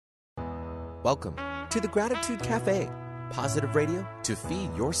Welcome to the Gratitude Cafe, positive radio to feed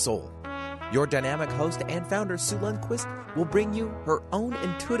your soul. Your dynamic host and founder, Sue Lundquist, will bring you her own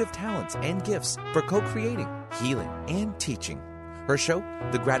intuitive talents and gifts for co-creating, healing, and teaching. Her show,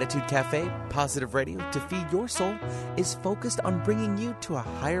 The Gratitude Cafe, positive radio to feed your soul, is focused on bringing you to a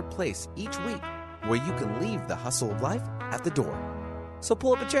higher place each week where you can leave the hustle of life at the door. So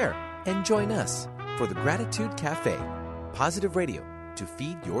pull up a chair and join us for The Gratitude Cafe, positive radio to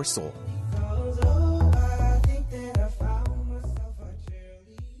feed your soul.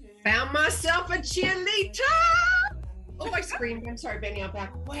 Found myself a cheerleader. Oh, I screamed. I'm sorry, Benny. I'm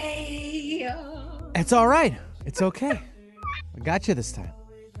back way up. It's all right. It's okay. I got you this time.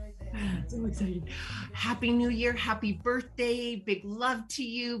 So excited. Happy New Year. Happy birthday. Big love to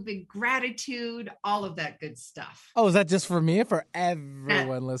you. Big gratitude. All of that good stuff. Oh, is that just for me or for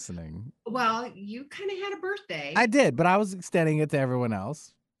everyone listening? Well, you kind of had a birthday. I did, but I was extending it to everyone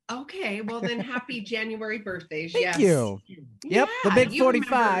else. Okay, well then happy January birthdays. Thank you. Yep, the big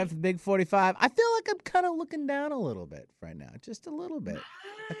 45, the big 45. I feel like I'm kind of looking down a little bit right now, just a little bit.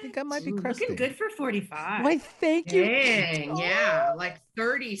 I think I might be cresting. Looking good for 45. Why, thank you. Dang, yeah, like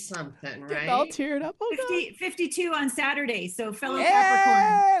 30 something, right? All teared up. Oh, 52 on Saturday, so fellow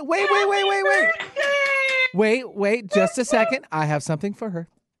Capricorn. Wait, just a second. I have something for her.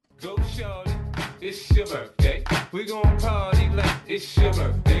 Go shorty, it's your birthday. We gon' party like it's your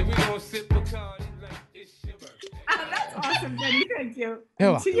birthday. We gon' sip Bacardi like it's your birthday. That's awesome, Benny. Thank you.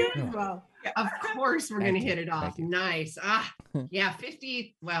 You're To you as well. Of course, we're going to hit it off. Nice. Yeah,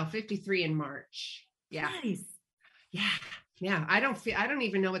 53 in March. Yeah. Nice. Yeah. I don't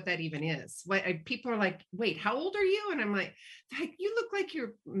even know what that even is. People are like, wait, how old are you? And I'm like, you look like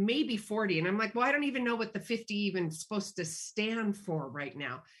you're maybe 40. And I'm like, well, I don't even know what the 50 even supposed to stand for right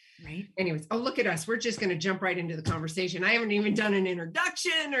now. Right. Anyways, look at us. We're just going to jump right into the conversation. I haven't even done an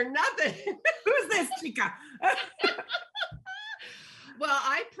introduction or nothing. Who's this chica? Well,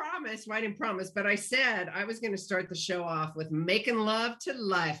 I didn't promise, but I said I was going to start the show off with making love to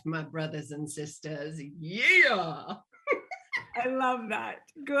life, my brothers and sisters. Yeah. I love that.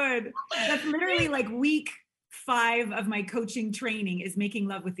 Good. That's literally like week 5 of my coaching training is making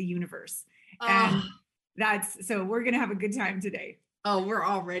love with the universe. And so we're going to have a good time today. Oh, we're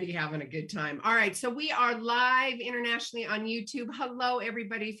already having a good time. All right. So we are live internationally on YouTube. Hello,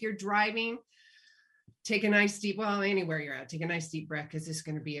 everybody. If you're driving, take a nice deep, anywhere you're at, take a nice deep breath because this is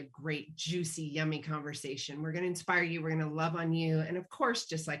going to be a great, juicy, yummy conversation. We're going to inspire you. We're going to love on you. And of course,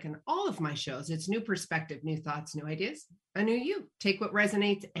 just like in all of my shows, it's new perspective, new thoughts, new ideas, a new you. Take what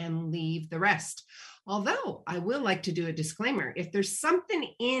resonates and leave the rest. Although I will like to do a disclaimer. If there's something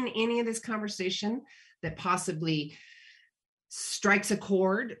in any of this conversation that possibly strikes a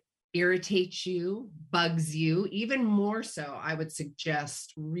chord, irritates you, bugs you, even more so, I would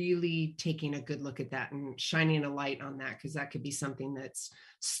suggest really taking a good look at that and shining a light on that, because that could be something that's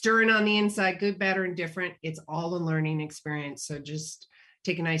stirring on the inside, good, bad, or indifferent. It's all a learning experience. So just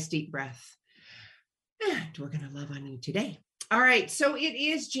take a nice deep breath. And we're going to love on you today. All right. So it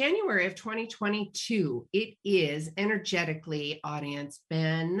is January of 2022. It is energetically, audience,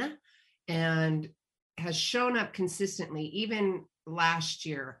 been and has shown up consistently, even last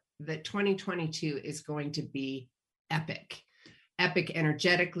year, that 2022 is going to be epic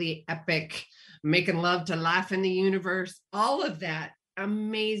energetically, epic, making love to life in the universe, all of that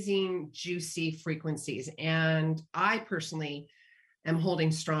amazing, juicy frequencies. And I personally am holding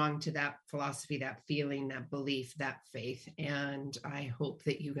strong to that philosophy, that feeling, that belief, that faith. And I hope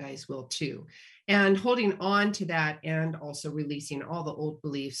that you guys will too. And holding on to that and also releasing all the old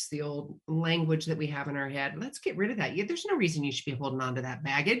beliefs, the old language that we have in our head. Let's get rid of that. There's no reason you should be holding on to that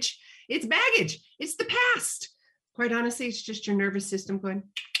baggage. It's baggage. It's the past. Quite honestly, it's just your nervous system going,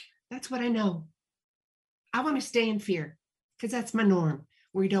 that's what I know. I want to stay in fear because that's my norm.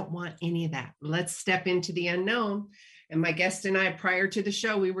 We don't want any of that. Let's step into the unknown. And my guest and I, prior to the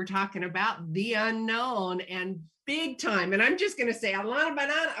show, we were talking about the unknown and big time. And I'm just going to say, Allana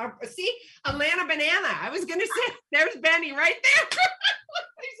Banana. I was going to say, there's Benny right there.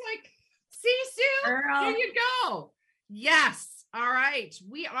 He's like, see, Sue, Girl. There you go. Yes. All right.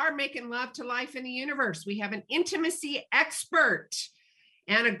 We are making love to life in the universe. We have an intimacy expert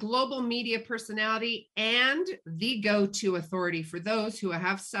and a global media personality and the go-to authority for those who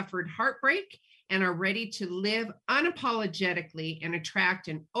have suffered heartbreak and are ready to live unapologetically and attract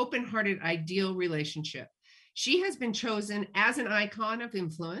an open-hearted, ideal relationship. She has been chosen as an icon of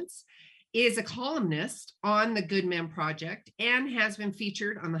influence, is a columnist on the GoodMenProject, and has been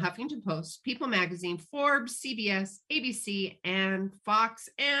featured on the Huffington Post, People Magazine, Forbes, CBS, ABC, and Fox,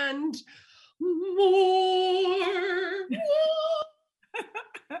 and more.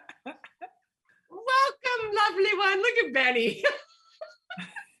 look at Benny.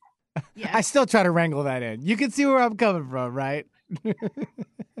 I still try to wrangle that in. You can see where I'm coming from, right?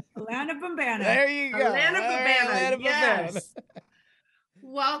 Allana Bombana. There you go. Allana Bombana. Allana Yes.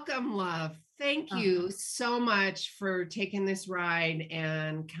 Welcome, love. Thank you so much for taking this ride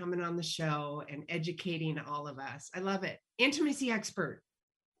and coming on the show and educating all of us. I love it. Intimacy expert.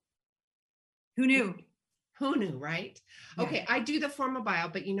 Who knew? Who knew, right? Yeah. Okay, I do the formal bio,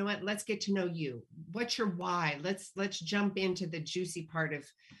 but you know what? Let's get to know you. What's your why? Let's jump into the juicy part of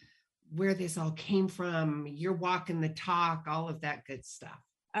where this all came from. You're walking the talk, all of that good stuff.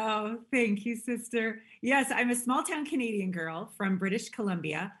 Oh, thank you, sister. Yes, I'm a small town Canadian girl from British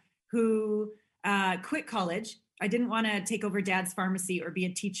Columbia who quit college. I didn't want to take over dad's pharmacy or be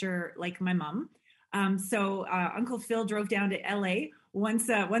a teacher like my mom. So Uncle Phil drove down to LA once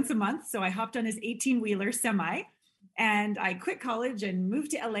a month. So I hopped on his 18-wheeler semi and I quit college and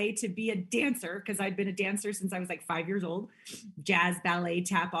moved to LA to be a dancer because I'd been a dancer since I was like 5 years old, jazz, ballet,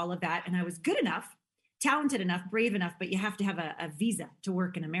 tap, all of that. And I was good enough, talented enough, brave enough, but you have to have a visa to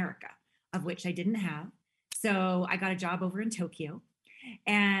work in America, of which I didn't have. So I got a job over in Tokyo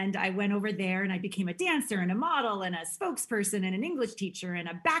and I went over there and I became a dancer and a model and a spokesperson and an English teacher and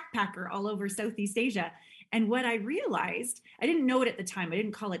a backpacker all over Southeast Asia. And what I realized, I didn't know it at the time, I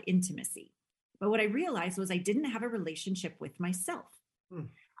didn't call it intimacy. But what I realized was I didn't have a relationship with myself.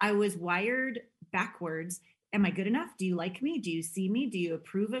 I was wired backwards. Am I good enough? Do you like me? Do you see me? Do you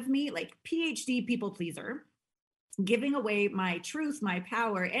approve of me? Like PhD people pleaser, giving away my truth, my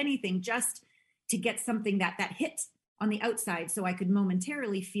power, anything just to get something that hit on the outside so I could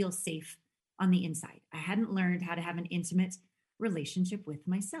momentarily feel safe on the inside. I hadn't learned how to have an intimate relationship with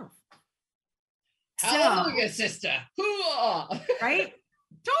myself. Hallelujah, sister. Right?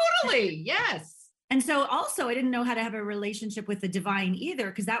 Totally. Yes. And so also I didn't know how to have a relationship with the divine either,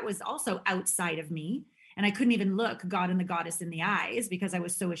 because that was also outside of me. And I couldn't even look God and the goddess in the eyes because I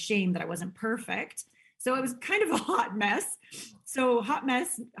was so ashamed that I wasn't perfect. So I was kind of a hot mess. So hot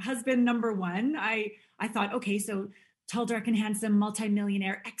mess, husband number one. I thought, okay, so tall, dark, and handsome,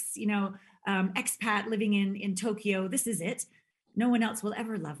 multimillionaire, expat living in Tokyo. This is it. No one else will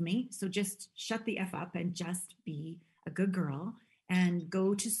ever love me. So just shut the F up and just be a good girl and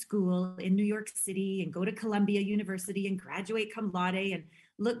go to school in New York City and go to Columbia University and graduate cum laude and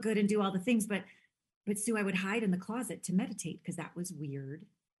look good and do all the things. But Sue, I would hide in the closet to meditate because that was weird.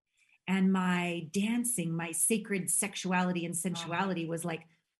 And my dancing, my sacred sexuality and sensuality was like,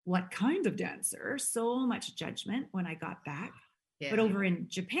 what kind of dancer? So much judgment when I got back. Yeah. But over in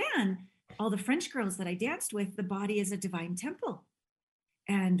Japan, all the French girls that I danced with, the body is a divine temple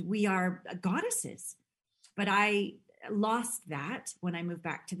and we are goddesses. But I lost that when I moved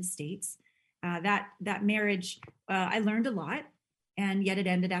back to the States. That marriage, I learned a lot, and yet it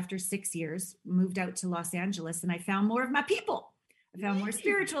ended after 6 years, moved out to Los Angeles, and I found more of my people. I found more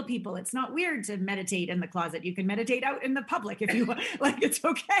spiritual people. It's not weird to meditate in the closet. You can meditate out in the public if you want, like, it's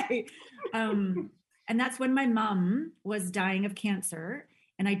okay. And that's when my mom was dying of cancer,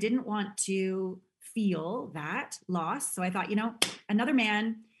 and I didn't want to feel that loss. So I thought, another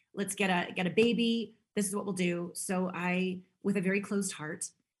man, let's get a baby. This is what we'll do. So I, with a very closed heart,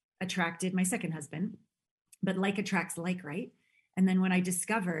 attracted my second husband, but like attracts like, right? And then when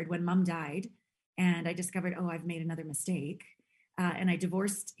mom died and I discovered, I've made another mistake, and I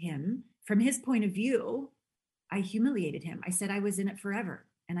divorced him, from his point of view, I humiliated him. I said I was in it forever,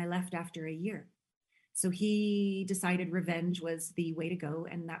 and I left after a year. So he decided revenge was the way to go.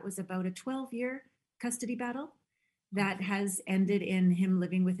 And that was about a 12-year custody battle that has ended in him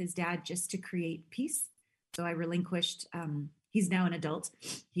living with his dad just to create peace. So I relinquished, he's now an adult,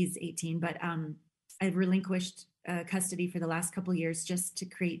 he's 18, but I relinquished custody for the last couple of years just to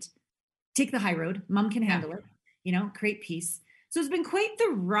take the high road. Mom can handle it, create peace. So it's been quite the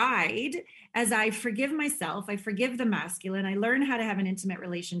ride as I forgive myself. I forgive the masculine. I learn how to have an intimate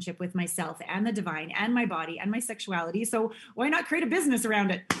relationship with myself and the divine and my body and my sexuality. So why not create a business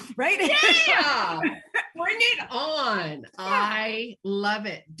around it, right? Yeah, bring it on. Yeah. I love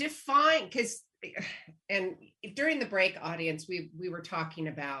it. Define, and during the break, audience, we were talking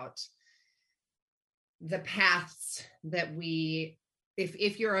about the paths that we,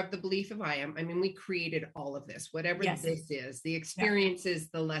 if you're of the belief of I am, we created all of this, whatever this is, the experiences,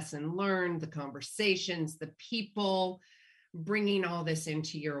 the lesson learned, the conversations, the people, bringing all this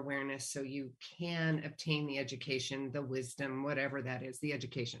into your awareness so you can obtain the education, the wisdom, whatever that is, the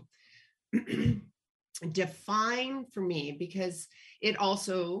education. Define for me, because it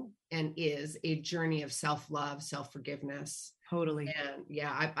also and is a journey of self-love, self-forgiveness. Totally. And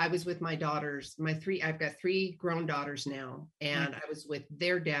yeah, I was with my daughters, I've got 3 grown daughters now, and I was with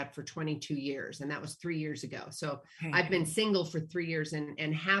their dad for 22 years. And that was 3 years ago. So I've been single for 3 years,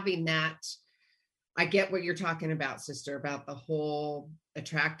 and having that, I get what you're talking about, sister, about the whole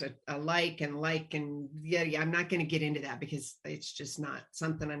attract alike and yeah, I'm not going to get into that because it's just not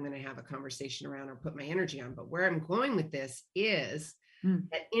something I'm going to have a conversation around or put my energy on. But where I'm going with this is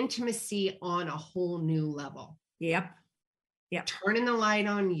that intimacy on a whole new level. Yep. Turning the light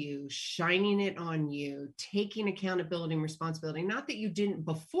on you, shining it on you, taking accountability and responsibility. Not that you didn't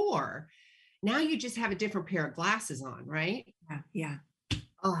before. Now you just have a different pair of glasses on, right? Yeah.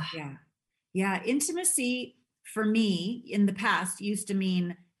 Oh. Yeah. Intimacy for me in the past used to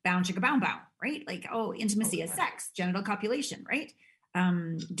mean bow chicka bow bow, right? Like, intimacy is sex, genital copulation, right?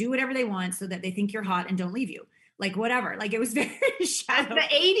 Do whatever they want so that they think you're hot and don't leave you. Like whatever. Like it was very shallow. That's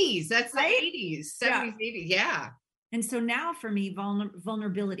the 80s. That's right? The 80s, 70s, 80s. Yeah. And so now for me,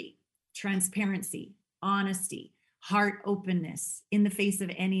 vulnerability, transparency, honesty, heart openness in the face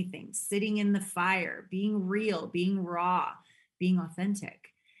of anything, sitting in the fire, being real, being raw, being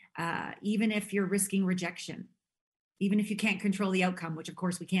authentic, even if you're risking rejection, even if you can't control the outcome, which of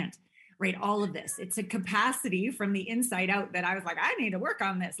course we can't, right? All of this, it's a capacity from the inside out that I was like, I need to work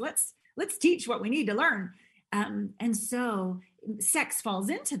on this. Let's teach what we need to learn. And so sex falls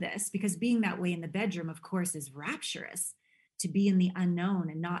into this because being that way in the bedroom, of course, is rapturous. To be in the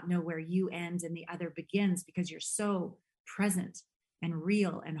unknown and not know where you end and the other begins because you're so present and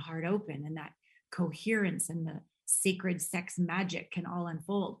real and heart open, and that coherence and the sacred sex magic can all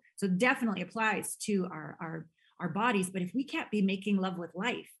unfold. So it definitely applies to our bodies. But if we can't be making love with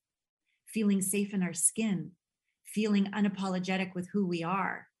life, feeling safe in our skin, feeling unapologetic with who we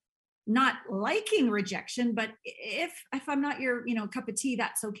are, not liking rejection, but if I'm not your, cup of tea,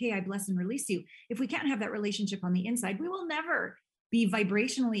 that's okay. I bless and release you. If we can't have that relationship on the inside, we will never be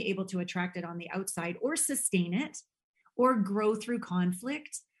vibrationally able to attract it on the outside or sustain it or grow through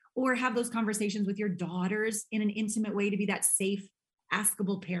conflict or have those conversations with your daughters in an intimate way to be that safe,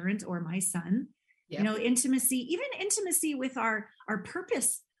 askable parent, or my son. Yep. Intimacy, even intimacy with our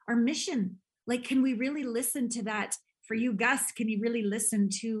purpose, our mission. Like, can we really listen to that? For you, Gus, can you really listen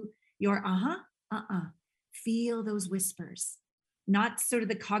to your feel those whispers, not sort of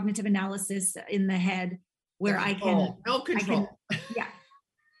the cognitive analysis in the head where I can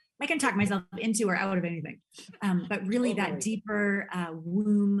talk myself into or out of anything. But really that deeper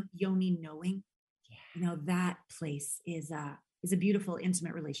womb yoni knowing, that place is a beautiful,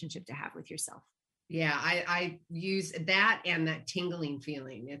 intimate relationship to have with yourself. Yeah, I use that and that tingling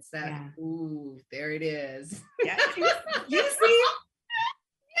feeling. It's that, ooh, there it is. Yeah, you see?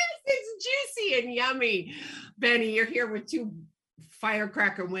 It's juicy and yummy. Benny, you're here with 2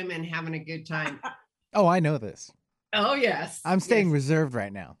 firecracker women having a good time. Oh, I know this. Oh, yes. I'm staying reserved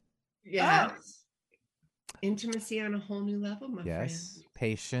right now. Yes. Oh. Intimacy on a whole new level, my friend. Yes.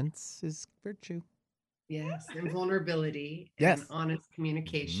 Patience is virtue. Yes. And vulnerability. And honest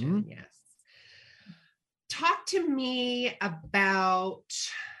communication. Yes. Talk to me about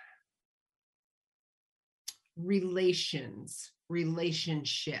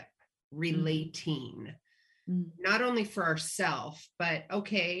relationship, relating, not only for ourselves, but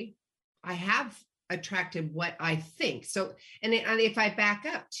okay, I have attracted what I think. So, and if I back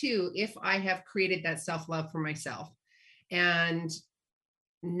up too, if I have created that self-love for myself, and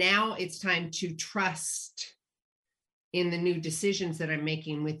now it's time to trust in the new decisions that I'm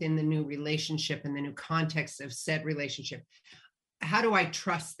making within the new relationship and the new context of said relationship, how do I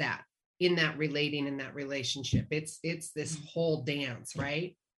trust that in that relating in that relationship? It's this whole dance,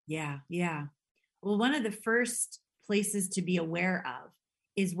 right? Yeah. Well, one of the first places to be aware of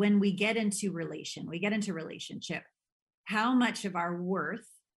is when we get into relationship, how much of our worth,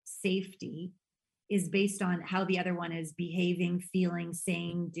 safety, is based on how the other one is behaving, feeling,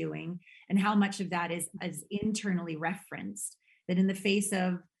 saying, doing, and how much of that is internally referenced, that in the face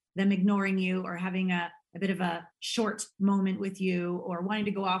of them ignoring you or having a bit of a short moment with you or wanting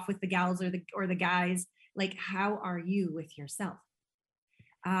to go off with the gals or the guys, like, how are you with yourself?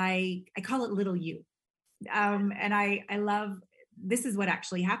 I call it little you. And I love, this is what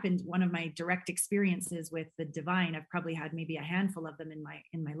actually happened. One of my direct experiences with the divine, I've probably had maybe a handful of them in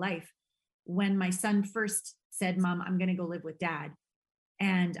my life. When my son first said, Mom, I'm going to go live with Dad,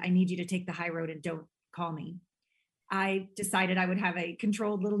 and I need you to take the high road and don't call me, I decided I would have a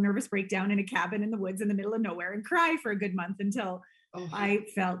controlled little nervous breakdown in a cabin in the woods in the middle of nowhere and cry for a good month until I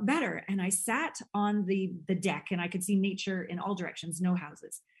felt better. And I sat on the deck and I could see nature in all directions, no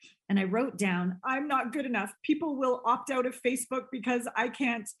houses. And I wrote down, I'm not good enough. People will opt out of Facebook because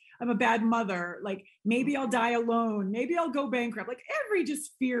I'm a bad mother. Like maybe I'll die alone. Maybe I'll go bankrupt. Like every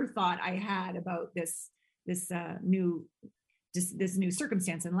just fear thought I had about this new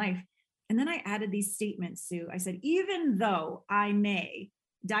circumstance in life. And then I added these statements, Sue. I said, even though I may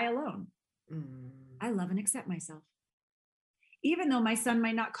die alone, I love and accept myself. Even though my son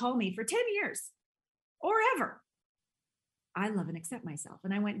might not call me for 10 years or ever, I love and accept myself.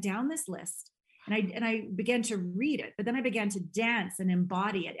 And I went down this list and I began to read it, but then I began to dance and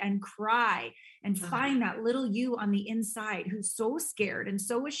embody it and cry and find that little you on the inside who's so scared and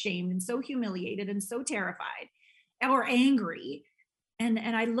so ashamed and so humiliated and so terrified or angry. And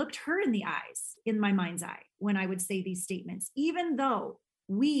I looked her in the eyes, in my mind's eye, when I would say these statements. Even though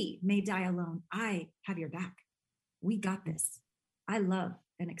we may die alone, I have your back. We got this. I love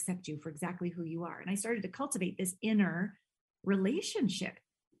and accept you for exactly who you are. And I started to cultivate this inner relationship.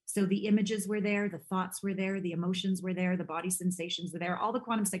 So the images were there, the thoughts were there, the emotions were there, the body sensations were there, all the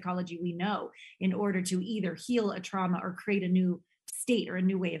quantum psychology we know in order to either heal a trauma or create a new state or a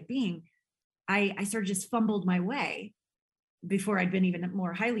new way of being. I sort of just fumbled my way before I'd been even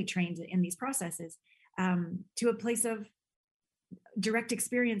more highly trained in these processes to a place of direct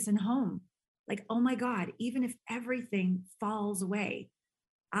experience and home. Like, oh my God, even if everything falls away,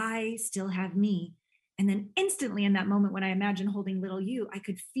 I still have me. And then instantly in that moment, when I imagined holding little you, I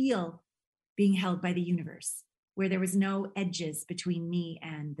could feel being held by the universe where there was no edges between me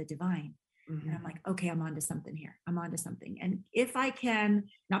and the divine. Mm-hmm. And I'm like, okay, I'm onto something here. I'm onto something. And if I can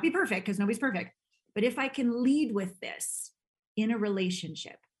not be perfect, because nobody's perfect, but if I can lead with this in a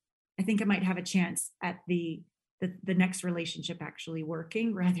relationship, I think I might have a chance at the next relationship actually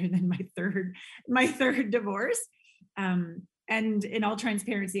working rather than my third divorce. And in all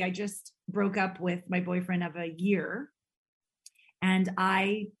transparency, I just broke up with my boyfriend of a year and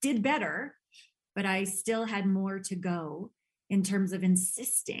I did better, but I still had more to go in terms of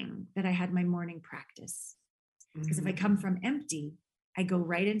insisting that I had my morning practice. Because if I come from empty, I go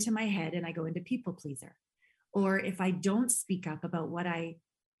right into my head and I go into people pleaser. Or if I don't speak up about what I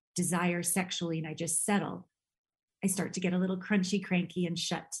desire sexually and I just settle, I start to get a little crunchy, cranky and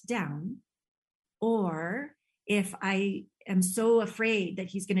shut down. Or if I am so afraid that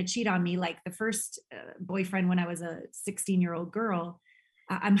he's going to cheat on me, like the first boyfriend when I was a 16-year-old girl,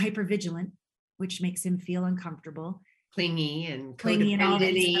 I'm hypervigilant, which makes him feel uncomfortable. Clingy and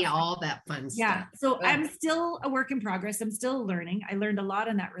codependent, all that fun stuff. Yeah. So I'm still a work in progress. I'm still learning. I learned a lot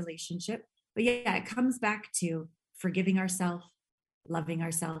in that relationship. But yeah, it comes back to forgiving ourselves, loving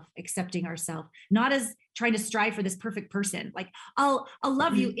ourselves, accepting ourselves, not as trying to strive for this perfect person. Like, I'll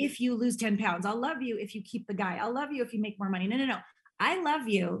love you if you lose 10 pounds. I'll love you if you keep the guy. I'll love you if you make more money. No. I love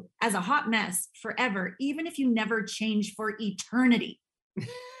you as a hot mess forever, even if you never change for eternity.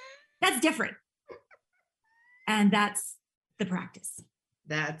 That's different. And that's the practice.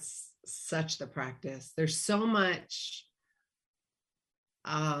 That's such the practice. There's so much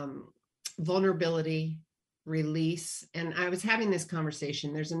vulnerability, release. And I was having this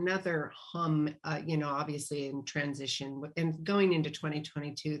conversation. There's another obviously in transition and going into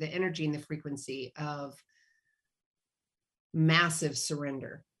 2022, the energy and the frequency of massive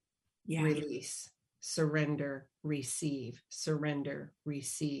surrender, release, surrender, receive, surrender,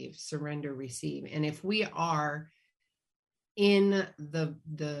 receive, surrender, receive. And if we are in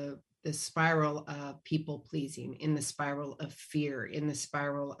the spiral of people pleasing, in the spiral of fear, in the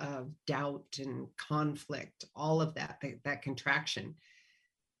spiral of doubt and conflict, all of that contraction,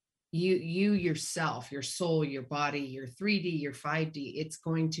 you yourself, your soul, your body, your 3D, your 5D, it's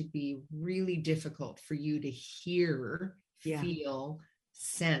going to be really difficult for you to hear, feel,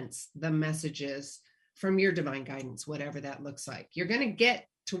 sense the messages from your divine guidance, whatever that looks like. You're going to get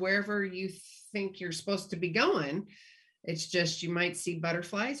to wherever you think you're supposed to be going. It's just, you might see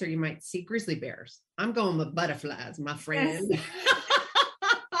butterflies or you might see grizzly bears. I'm going with butterflies, my friend. Yes.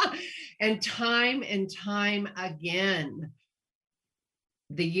 And time again,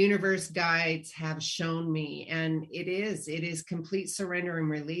 the universe guides have shown me, and it is complete surrender and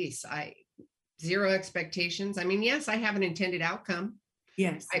release. Zero expectations. I mean, yes, I have an intended outcome.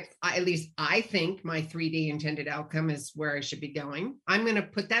 Yes. I at least I think my 3D intended outcome is where I should be going. I'm going to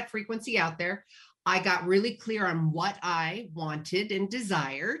put that frequency out there. I got really clear on what I wanted and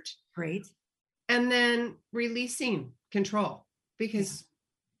desired. Great. And then releasing control, because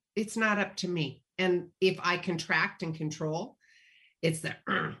it's not up to me. And if I contract and control, it's the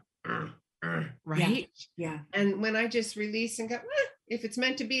right? Yeah. And when I just release and go, if it's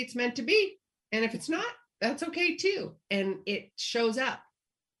meant to be, it's meant to be. And if it's not, That's okay too. And it shows up.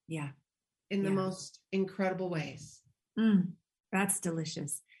 Yeah. In the most incredible ways. That's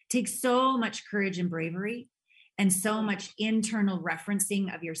delicious. Takes so much courage and bravery and so much internal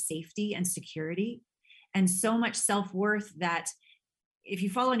referencing of your safety and security and so much self-worth that if you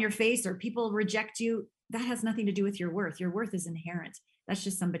fall on your face or people reject you, that has nothing to do with your worth. Your worth is inherent. That's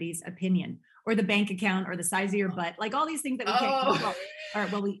just somebody's opinion or the bank account or the size of your butt, like all these things that we can't control. Or,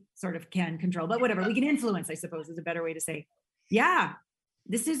 well, we sort of can control, but whatever. We can influence, I suppose, is a better way to say. Yeah,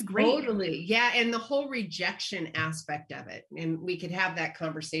 this is great. Totally. Yeah. And the whole rejection aspect of it. And we could have that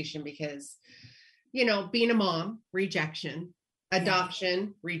conversation because, you know, being a mom, rejection,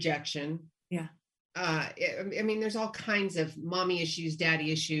 adoption, rejection. Yeah. I mean, there's all kinds of mommy issues,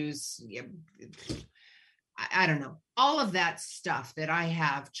 daddy issues. I don't know, all of that stuff that I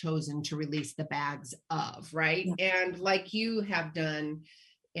have chosen to release the bags of, right? Yeah. And like you have done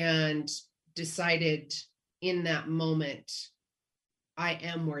and decided in that moment, I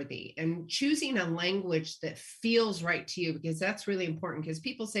am worthy, and choosing a language that feels right to you, because that's really important. Because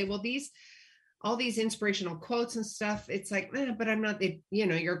people say, well, all these inspirational quotes and stuff, it's like, but I'm not, you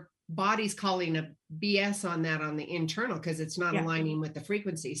know, your body's calling a BS on that on the internal because it's not aligning with the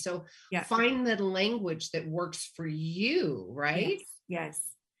frequency. So find the language that works for you, right? Yes.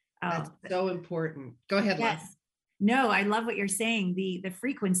 That's so important. Go ahead, yes. Love. No, I love what you're saying, the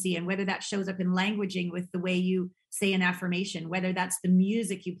frequency and whether that shows up in languaging with the way you say an affirmation, whether that's the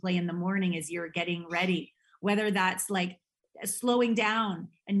music you play in the morning as you're getting ready, whether that's like slowing down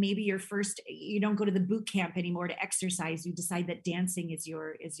and maybe you don't go to the boot camp anymore to exercise. You decide that dancing is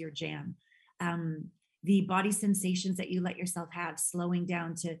your jam. The body sensations that you let yourself have, slowing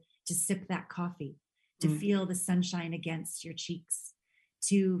down to sip that coffee, to feel the sunshine against your cheeks,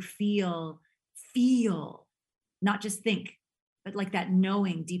 to feel, not just think, but like that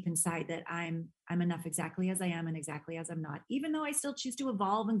knowing deep inside that I'm enough exactly as I am and exactly as I'm not, even though I still choose to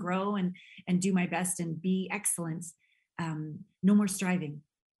evolve and grow and do my best and be excellent. No more striving,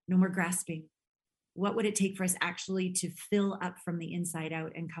 no more grasping. What would it take for us actually to fill up from the inside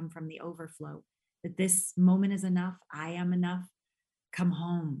out and come from the overflow? That this moment is enough. I am enough. Come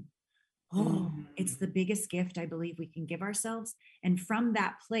home. It's the biggest gift I believe we can give ourselves. And from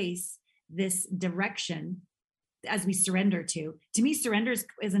that place, this direction, as we surrender to me, surrender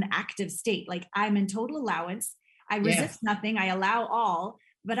is an active state. Like I'm in total allowance. I resist nothing. I allow all,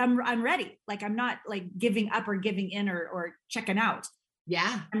 but I'm ready. Like I'm not like giving up or giving in or checking out.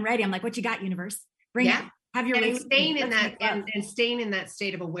 Yeah. I'm ready. I'm like, what you got, universe? Bring it. Have your way. Staying in that and staying in that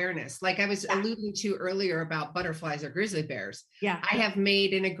state of awareness. Like I was alluding to earlier about butterflies or grizzly bears. Yeah. I have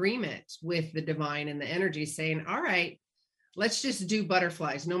made an agreement with the divine and the energy saying, all right, let's just do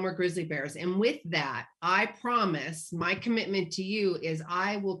butterflies, no more grizzly bears. And with that, I promise my commitment to you is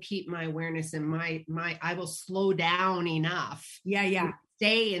I will keep my awareness and I will slow down enough. Yeah.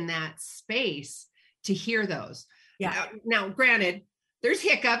 Stay in that space to hear those. Yeah. Now, granted, there's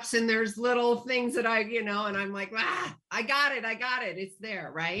hiccups and there's little things that and I'm like, I got it. It's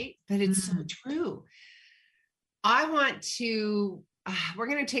there. Right. But it's so true. I want to, we're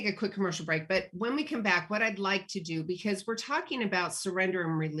going to take a quick commercial break, but when we come back, what I'd like to do, because we're talking about surrender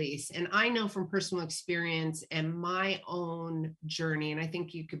and release, and I know from personal experience and my own journey, and I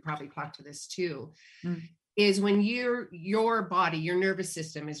think you could probably talk to this too, is when your body, your nervous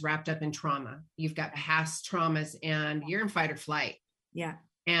system is wrapped up in trauma. You've got past traumas and you're in fight or flight. Yeah.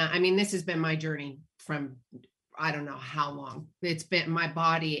 And I mean, this has been my journey from, I don't know how long. It's been my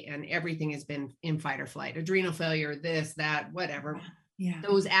body and everything has been in fight or flight, adrenal failure, this, that, whatever. Yeah.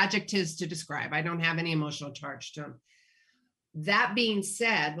 Those adjectives to describe. I don't have any emotional charge to them. That being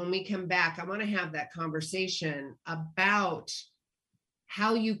said, when we come back, I want to have that conversation about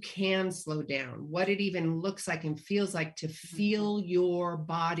how you can slow down, what it even looks like and feels like to feel your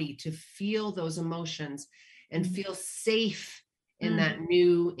body, to feel those emotions and feel safe in that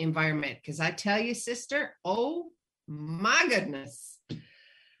new environment. Because I tell you, sister, oh my goodness.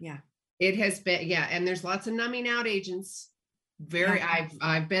 Yeah. It has been, and there's lots of numbing out agents.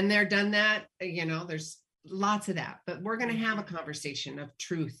 I've been there, done that, there's lots of that, but we're going to have a conversation of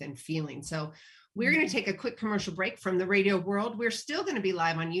truth and feeling. So we're going to take a quick commercial break from the radio world. We're still going to be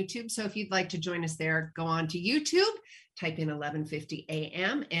live on YouTube. So if you'd like to join us there, go on to YouTube, type in 1150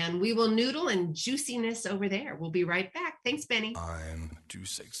 AM, and we will noodle and juiciness over there. We'll be right back. Thanks, Benny. I'm too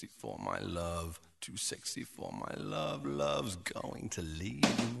sexy for my love, too sexy for my love. Love's going to leave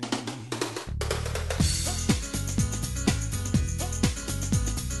me.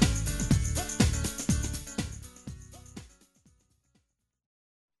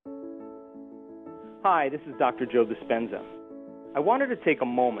 Hi, this is Dr. Joe Dispenza. I wanted to take a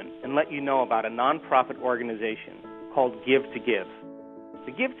moment and let you know about a nonprofit organization called Give to Give.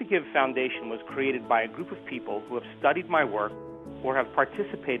 The Give to Give Foundation was created by a group of people who have studied my work or have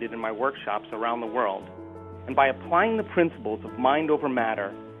participated in my workshops around the world. And by applying the principles of mind over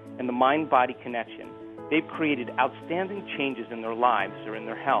matter and the mind-body connection, they've created outstanding changes in their lives or in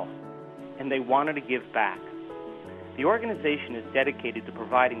their health, and they wanted to give back. The organization is dedicated to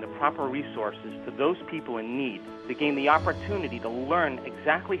providing the proper resources to those people in need to gain the opportunity to learn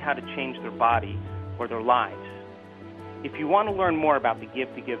exactly how to change their body or their lives. If you want to learn more about the Give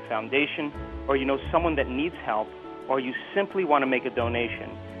to Give Foundation, or you know someone that needs help, or you simply want to make a donation,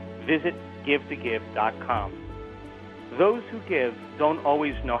 visit givetogive.com. Those who give don't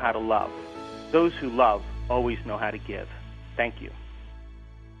always know how to love. Those who love always know how to give. Thank you.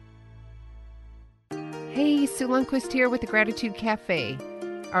 Hey, Sue Lundquist here with the Gratitude Cafe.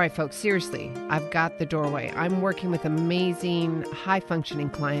 All right, folks, seriously, I've got the doorway. I'm working with amazing,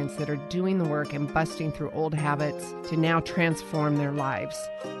 high-functioning clients that are doing the work and busting through old habits to now transform their lives.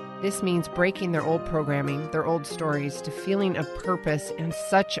 This means breaking their old programming, their old stories, to feeling a purpose and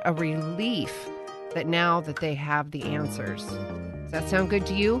such a relief that now that they have the answers. Does that sound good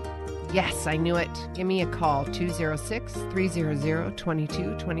to you? Yes, I knew it. Give me a call,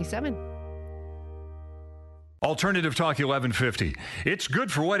 206-300-2227. Alternative Talk 1150. It's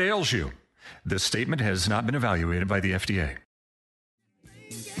good for what ails you. This statement has not been evaluated by the FDA.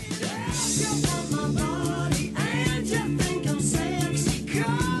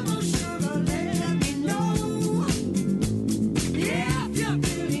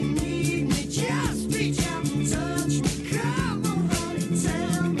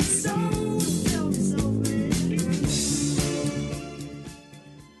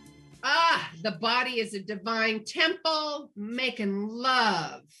 The body is a divine temple, making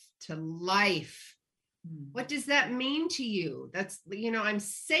love to life. What does that mean to you? That's, I'm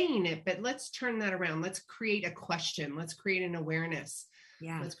saying it, but let's turn that around. Let's create a question. Let's create an awareness.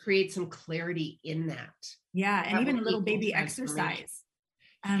 Yeah. Let's create some clarity in that. Yeah. And even a little baby exercise.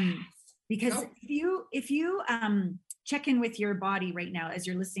 Because if you check in with your body right now, as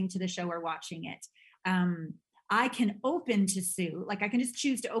you're listening to the show or watching it, I can open to Sue, like I can just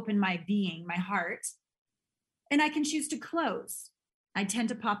choose to open my being, my heart, and I can choose to close. I tend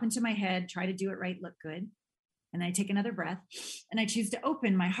to pop into my head, try to do it right, look good. And I take another breath and I choose to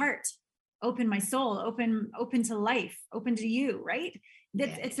open my heart, open my soul, open to life, open to you, right?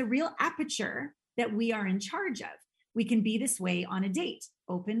 It's a real aperture that we are in charge of. We can be this way on a date,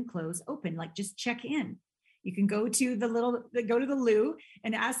 open, close, open, like just check in. You can go to the loo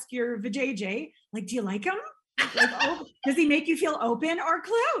and ask your vajayjay, like, do you like him? Like, oh, does he make you feel open or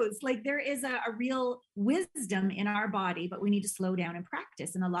closed? Like there is a real wisdom in our body, but we need to slow down and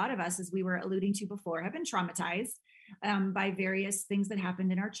practice. And a lot of us, as we were alluding to before, have been traumatized by various things that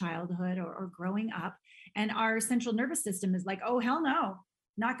happened in our childhood or growing up. And our central nervous system is like, oh, hell no,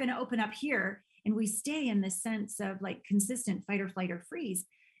 not going to open up here. And we stay in this sense of like consistent fight or flight or freeze.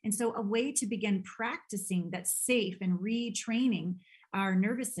 And so a way to begin practicing that's safe and retraining our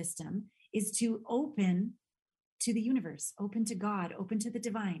nervous system is to open to the universe, open to God, open to the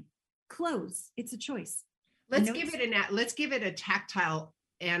divine. Close. It's a choice. Let's give it a tactile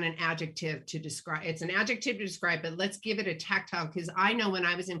and an adjective to describe. It's an adjective to describe, but let's give it a tactile, because I know when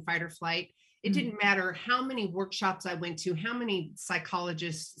I was in fight or flight, it didn't matter how many workshops I went to, how many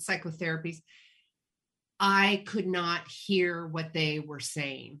psychologists, psychotherapies, I could not hear what they were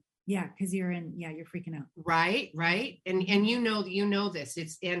saying. Yeah, because you're freaking out. Right. And you know this.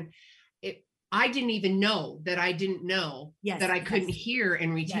 I didn't even know that I didn't know that I couldn't hear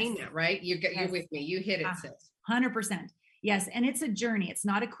and retain that, right? You're with me. You hit it, sis. 100%. Yes. And it's a journey. It's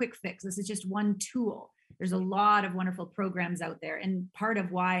not a quick fix. This is just one tool. There's a lot of wonderful programs out there. And part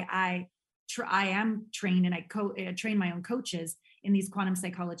of why I am trained and I train my own coaches in these quantum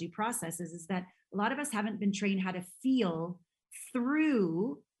psychology processes is that a lot of us haven't been trained how to feel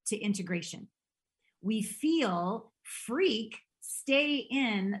through to integration. We feel, freak, stay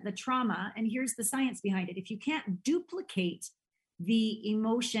in the trauma. And here's the science behind it. If you can't duplicate the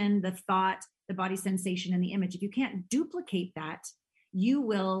emotion, the thought, the body sensation, and the image, if you can't duplicate that,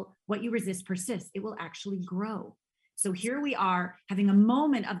 what you resist persists. It will actually grow. So here we are having a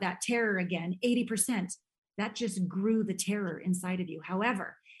moment of that terror again, 80%. That just grew the terror inside of you.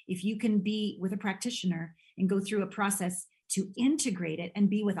 However, if you can be with a practitioner and go through a process to integrate it and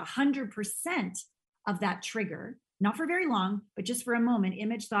be with 100% of that trigger, not for very long, but just for a moment,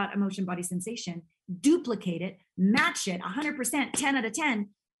 image, thought, emotion, body, sensation, duplicate it, match it 100%, 10 out of 10,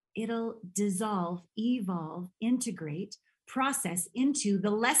 it'll dissolve, evolve, integrate, process into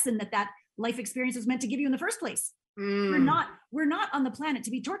the lesson that life experience was meant to give you in the first place. We're not on the planet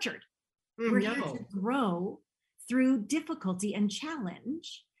to be tortured. We're here to grow through difficulty and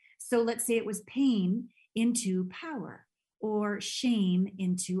challenge. So let's say it was pain into power, or shame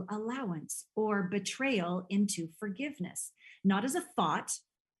into allowance, or betrayal into forgiveness, not as a thought,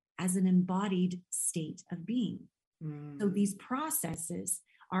 as an embodied state of being. So these processes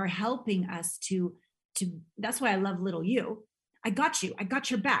are helping us to that's why I love little you. I got you. I got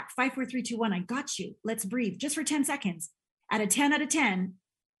your back. 5, 4, 3, 2, 1. I got you. Let's breathe just for 10 seconds at a 10 out of 10.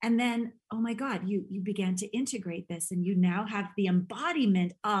 And then, oh my God, you began to integrate this, and you now have the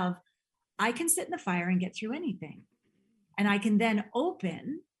embodiment of, I can sit in the fire and get through anything. And I can then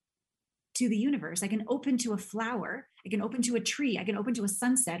open to the universe. I can open to a flower. I can open to a tree. I can open to a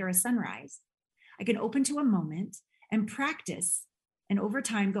sunset or a sunrise. I can open to a moment and practice. And over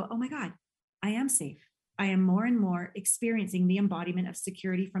time go, oh my God, I am safe. I am more and more experiencing the embodiment of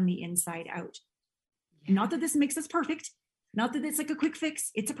security from the inside out. Not that this makes us perfect. Not that it's like a quick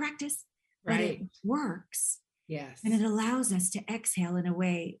fix. It's a practice, but it works. Yes. And it allows us to exhale in a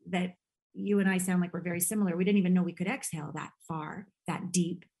way that you and I sound like we're very similar. We didn't even know we could exhale that far, that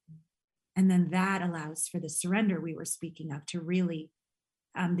deep. And then that allows for the surrender we were speaking of, to really,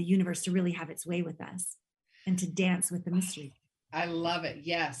 the universe to really have its way with us and to dance with the mystery. I love it.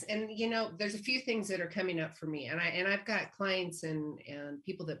 Yes. And there's a few things that are coming up for me, and I've got clients and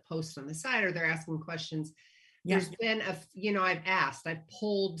people that post on the side, or they're asking questions. There's been I've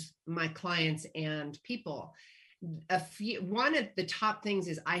polled my clients and people. One of the top things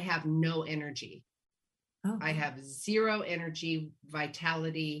is I have no energy. I have zero energy,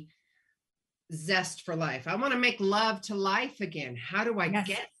 vitality, zest for life. I want to make love to life again. How do I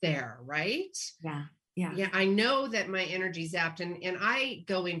get there? Right? Yeah. I know that my energy zapped, and I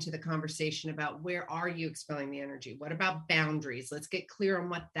go into the conversation about, where are you expelling the energy? What about boundaries? Let's get clear on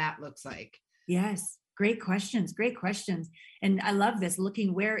what that looks like. Yes. Great questions. And I love this,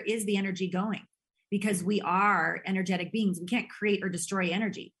 looking, where is the energy going? Because we are energetic beings. We can't create or destroy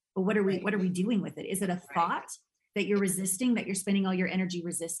energy, but what are we doing with it? Is it a thought that you're resisting, that you're spending all your energy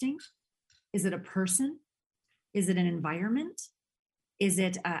resisting? Is it a person? Is it an environment? Is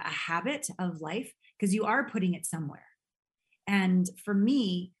it a habit of life? Because you are putting it somewhere. And for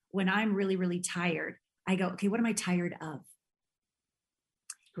me, when I'm really, really tired, I go, okay, what am I tired of?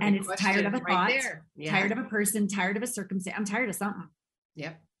 Great and it's question. Tired of a thought, tired of a person, tired of a circumstance. I'm tired of something.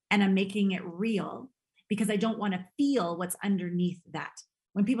 Yep. And I'm making it real, because I don't want to feel what's underneath that.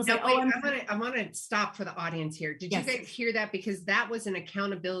 When people say, I want to stop for the audience here. Did you guys hear that? Because that was an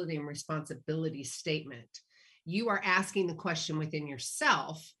accountability and responsibility statement. You are asking the question within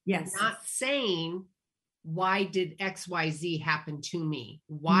yourself, not saying, why did XYZ happen to me?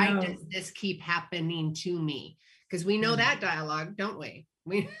 Why does this keep happening to me? Because we know that dialogue, don't we?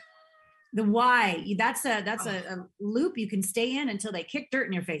 The why, that's a loop you can stay in until they kick dirt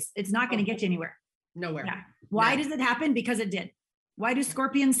in your face. It's not going to get you anywhere. Nowhere. Yeah. Why does it happen? Because it did. Why do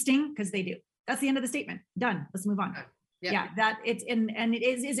scorpions sting? Because they do. That's the end of the statement. Done. Let's move on. That it's and it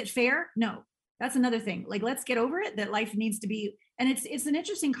is it fair? No. That's another thing. Like, let's get over it, that life needs to be, and it's an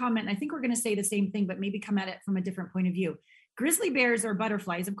interesting comment. And I think we're going to say the same thing, but maybe come at it from a different point of view. Grizzly bears or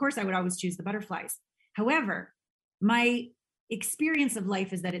butterflies. Of course, I would always choose the butterflies. However, my experience of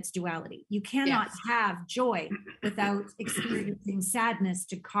life is that it's duality. You cannot have joy without experiencing sadness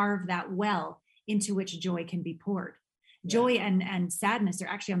to carve that well into which joy can be poured. Joy and sadness are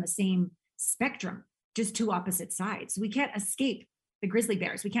actually on the same spectrum, just two opposite sides. We can't escape the grizzly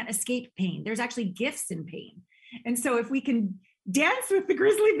bears. We can't escape pain. There's actually gifts in pain. And so if we can dance with the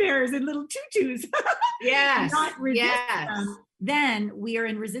grizzly bears in little tutus, not resist them, then we are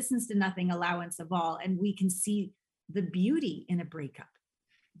in resistance to nothing, allowance of all, and we can see the beauty in a breakup.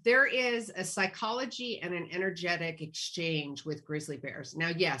 There is a psychology and an energetic exchange with grizzly bears. Now,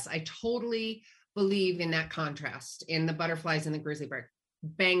 yes, I totally believe in that contrast in the butterflies and the grizzly bear.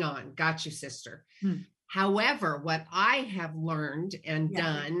 Bang on. Got you, sister. However, what I have learned and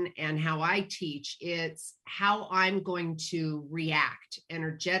done, and how I teach, it's how I'm going to react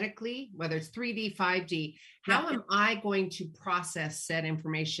energetically, whether it's 3D, 5D. How am I going to process said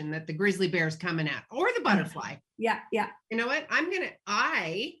information that the grizzly bear is coming at, or the butterfly? Yeah. You know what?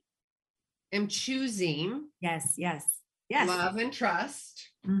 I am choosing love and trust.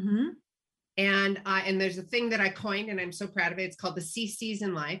 And there's a thing that I coined, and I'm so proud of it. It's called the CCs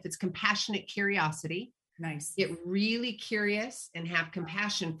in life. It's compassionate curiosity. Nice. Get really curious and have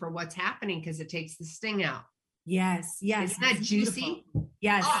compassion for what's happening, because it takes the sting out. Yes. Isn't that juicy? Beautiful.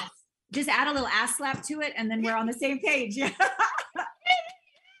 Yes. Oh. Just add a little ass slap to it, and then we're on the same page. Yeah.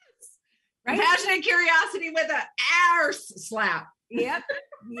 Right? Compassionate curiosity with an arse slap. Yep.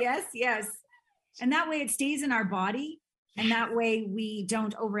 Yes. And that way it stays in our body. And that way we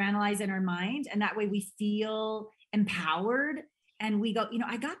don't overanalyze in our mind. And that way we feel empowered and we go,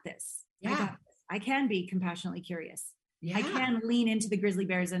 I got this. Yeah. I got this. I can be compassionately curious. Yeah. I can lean into the grizzly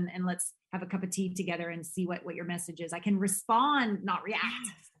bears and let's have a cup of tea together and see what your message is. I can respond, not react.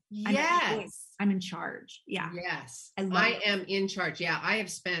 Yes. I'm in charge. Yeah. Yes. I am in charge. Yeah. I have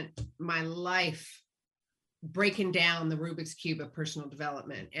spent my life breaking down the Rubik's Cube of personal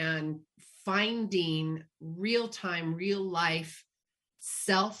development and finding real-time, real life,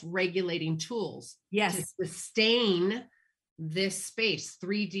 self-regulating tools to sustain this space,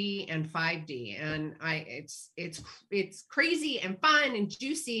 3D and 5D. And it's crazy and fun and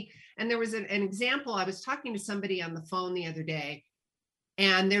juicy. And there was an example. I was talking to somebody on the phone the other day,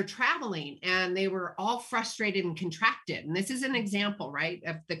 and they're traveling and they were all frustrated and contracted. And this is an example, right,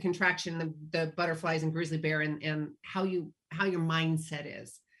 of the contraction, the butterflies and grizzly bear and how your mindset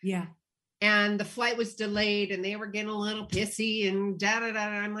is. Yeah. And the flight was delayed and they were getting a little pissy and da-da-da.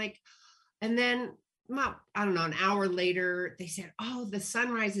 I'm like, and then I don't know, an hour later, they said, oh, the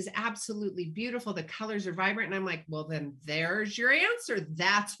sunrise is absolutely beautiful. The colors are vibrant. And I'm like, well, then there's your answer.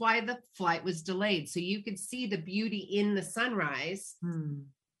 That's why the flight was delayed. So you could see the beauty in the sunrise.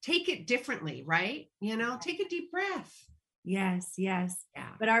 Take it differently, right? Take a deep breath. Yes. Yeah.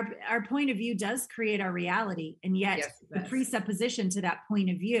 But our point of view does create our reality. And yet the presupposition to that point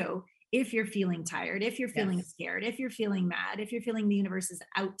of view, if you're feeling tired, if you're feeling scared, if you're feeling mad, if you're feeling the universe is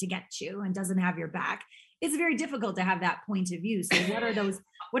out to get you and doesn't have your back, it's very difficult to have that point of view. So what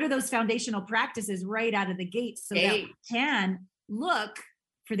are those foundational practices right out of the gate so that we can look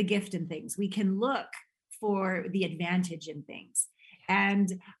for the gift in things? We can look for the advantage in things. And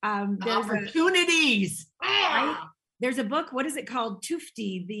there's opportunities. There's a book, what is it called?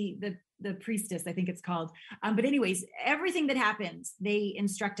 Tufti, the priestess, I think it's called. But anyways, everything that happens, they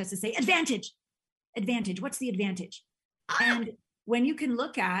instruct us to say, advantage. What's the advantage? And when you can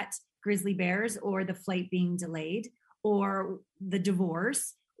look at grizzly bears or the flight being delayed or the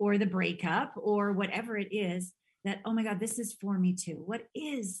divorce or the breakup or whatever it is, that, oh my God, this is for me too. What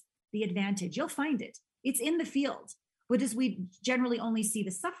is the advantage? You'll find it. It's in the field. What is we generally only see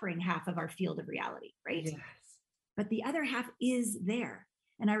the suffering half of our field of reality, right? Yes. But the other half is there.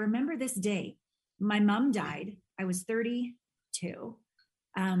 And I remember this day, my mom died. I was 32.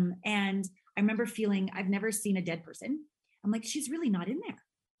 And I remember feeling, I've never seen a dead person. I'm like, she's really not in there.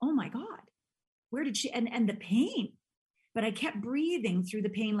 Oh my God. Where did she, and the pain, but I kept breathing through the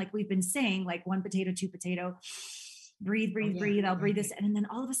pain. Like we've been saying, like 1 potato, 2 potato, breathe. I'll breathe this. And then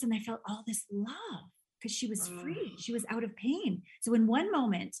all of a sudden I felt all this love because she was free. She was out of pain. So in one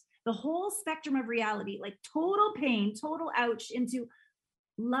moment, the whole spectrum of reality, like total pain, total ouch, into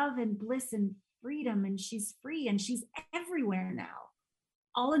love and bliss and freedom. And she's free and she's everywhere now,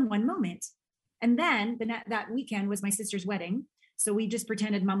 all in one moment. And then that weekend was my sister's wedding. So we just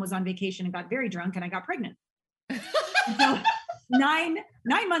pretended mom was on vacation and got very drunk and I got pregnant. So 9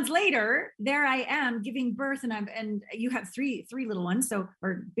 months later, there I am giving birth and you have three little ones, so,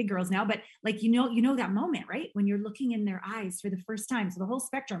 or big girls now, but like, you know that moment, right? When you're looking in their eyes for the first time. So the whole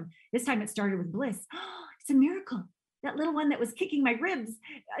spectrum, this time it started with bliss. Oh, it's a miracle. That little one that was kicking my ribs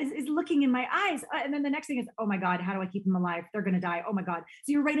is looking in my eyes. And then the next thing is, oh my God, how do I keep them alive? They're going to die. Oh my God.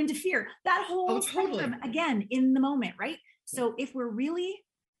 So you're right into fear. That whole spectrum, again, in the moment, right? So if we're really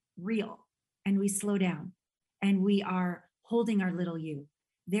real and we slow down and we are holding our little you,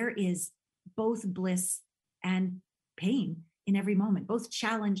 there is both bliss and pain in every moment, both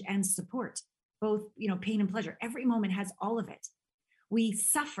challenge and support, both, pain and pleasure. Every moment has all of it. We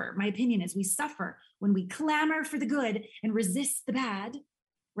suffer. My opinion is we suffer when we clamor for the good and resist the bad,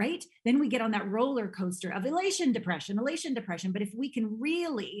 right? Then we get on that roller coaster of elation, depression. But if we can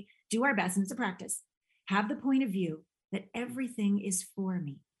really do our best, and it's a practice, have the point of view that everything is for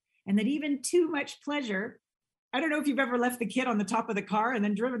me and that even too much pleasure, I don't know if you've ever left the kid on the top of the car and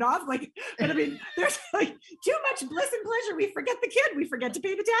then driven off. But I mean, there's like too much bliss and pleasure. We forget the kid. We forget to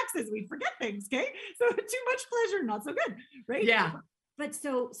pay the taxes. We forget things. Okay. So too much pleasure, not so good. Right. Yeah. But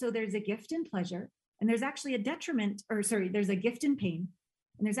so there's a gift in pleasure and there's actually a detriment, there's a gift in pain.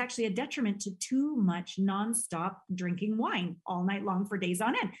 And there's actually a detriment to too much nonstop drinking wine all night long for days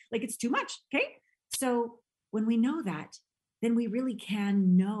on end. Like it's too much. Okay. So when we know that, then we really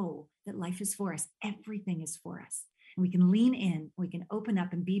can know that life is for us. Everything is for us. And we can lean in, we can open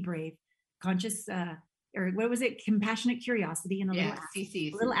up and be brave, conscious, or what was it? Compassionate curiosity and a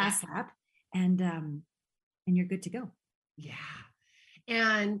little ass slap. And you're good to go. Yeah.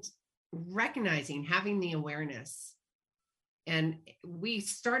 And recognizing, having the awareness. And we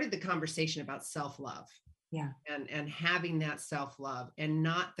started the conversation about self-love. Yeah. And having that self-love and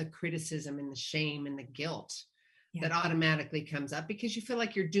not the criticism and the shame and the guilt that automatically comes up because you feel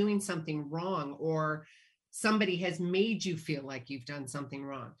like you're doing something wrong or somebody has made you feel like you've done something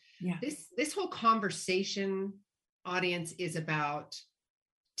wrong. Yeah. This whole conversation, audience, is about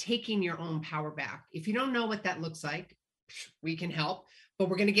taking your own power back. If you don't know what that looks like, we can help, but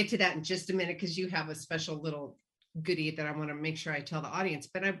we're going to get to that in just a minute because you have a special little goodie that I want to make sure I tell the audience.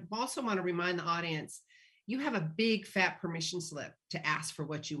 But I also want to remind the audience, you have a big fat permission slip to ask for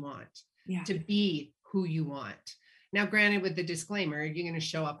what you want, to be who you want. Now, granted, with the disclaimer, you're going to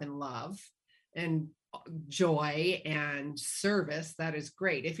show up in love and joy and service. That is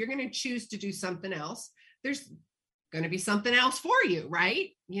great. If you're going to choose to do something else, there's going to be something else for you, right?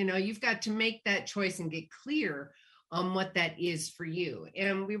 You know, you've got to make that choice and get clear on what that is for you.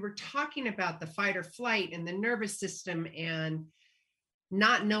 And we were talking about the fight or flight and the nervous system and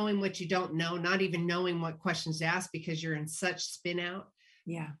not knowing what you don't know, not even knowing what questions to ask because you're in such spin out.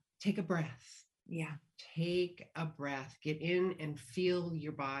 Yeah. Take a breath. Yeah. Take a breath, get in and feel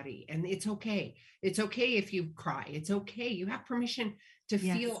your body. And it's okay. It's okay if you cry. It's okay. You have permission to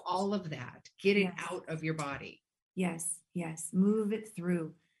feel all of that. Get it out of your body. Yes. Yes. Move it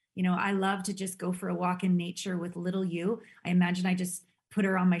through. You know, I love to just go for a walk in nature with little you. I imagine I just put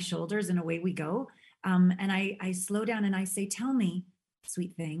her on my shoulders and away we go. And I slow down and I say, tell me,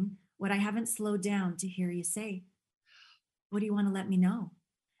 sweet thing, what I haven't slowed down to hear you say. What do you want to let me know?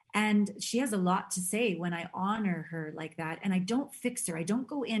 And she has a lot to say when I honor her like that. And I don't fix her. I don't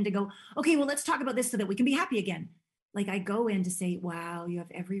go in to go, okay, well, let's talk about this so that we can be happy again. Like I go in to say, wow, you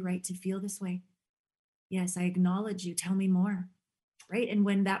have every right to feel this way. Yes, I acknowledge you. Tell me more. Right. And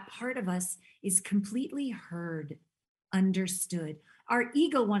when that part of us is completely heard, understood, our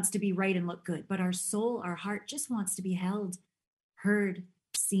ego wants to be right and look good, but our soul, our heart just wants to be held, heard,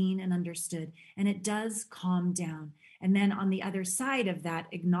 seen, and understood. And it does calm down. And then on the other side of that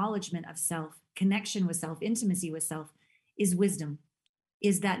acknowledgement of self, connection with self, intimacy with self is wisdom,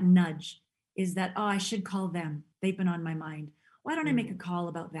 is that nudge, is that, oh, I should call them. They've been on my mind. Why don't I make a call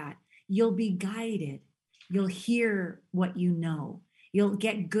about that? You'll be guided. You'll hear what you know. You'll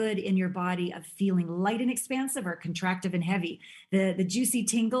get good in your body of feeling light and expansive or contractive and heavy, the juicy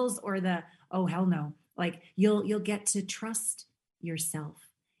tingles or the, oh, hell no. Like you'll get to trust yourself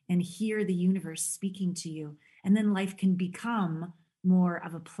and hear the universe speaking to you. And then life can become more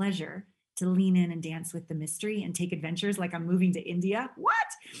of a pleasure to lean in and dance with the mystery and take adventures like I'm moving to India. What?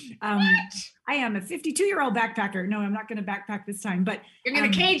 I am a 52-year-old backpacker. No, I'm not going to backpack this time, but you're going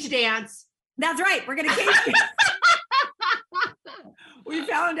to cage dance. That's right. We're going to cage dance. We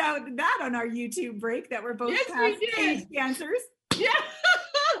found out that on our YouTube break that we're both past cage dancers.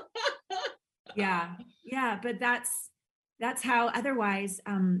 Yeah. Yeah. But that's how otherwise,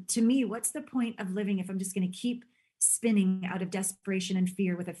 to me, what's the point of living if I'm just going to keep spinning out of desperation and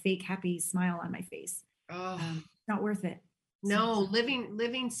fear with a fake happy smile on my face? Not worth it. No,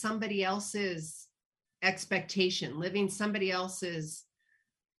 living somebody else's expectation, living somebody else's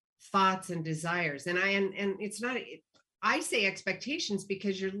thoughts and desires. And it's not, I say expectations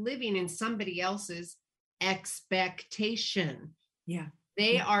because you're living in somebody else's expectation. Yeah.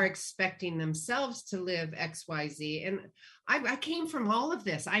 They are expecting themselves to live X, Y, Z. And I came from all of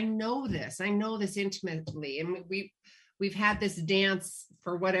this. I know this intimately. And we've had this dance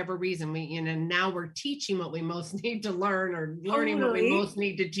for whatever reason. Now we're teaching what we most need to learn or learning what we most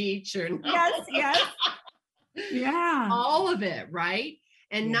need to teach. Or Yes. Yeah. All of it, right?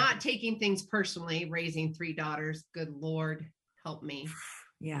 And not taking things personally, raising 3 daughters. Good Lord, help me.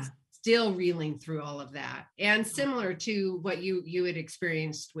 Yeah. Still reeling through all of that. And similar to what you had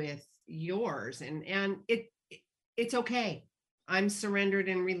experienced with yours. And it's okay. I'm surrendered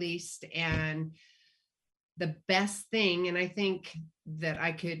and released. And the best thing, and I think that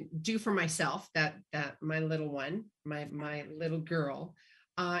I could do for myself, that my little one, my little girl,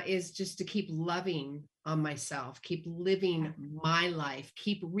 is just to keep loving on myself, keep living my life,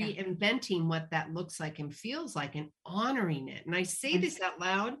 keep reinventing what that looks like and feels like and honoring it. And I say this out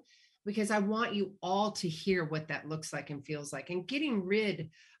loud because I want you all to hear what that looks like and feels like, and getting rid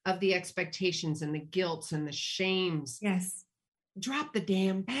of the expectations and the guilts and the shames. Yes. Drop the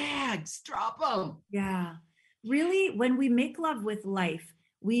damn bags, drop them. Yeah. Really, when we make love with life,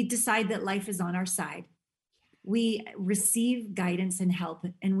 we decide that life is on our side. We receive guidance and help,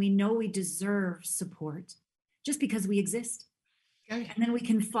 and we know we deserve support just because we exist. Okay. And then we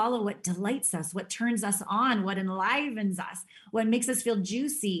can follow what delights us, what turns us on, what enlivens us, what makes us feel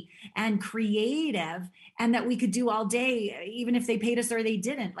juicy and creative, and that we could do all day, even if they paid us or they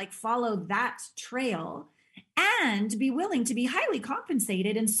didn't. Like follow that trail and be willing to be highly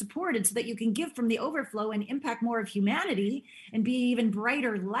compensated and supported so that you can give from the overflow and impact more of humanity and be even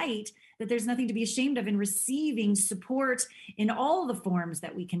brighter light, that there's nothing to be ashamed of in receiving support in all the forms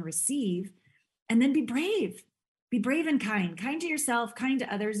that we can receive. And then be brave and kind to yourself, kind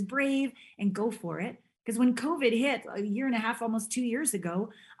to others, brave, and go for it. Because when COVID hit a year and a half, almost 2 years ago,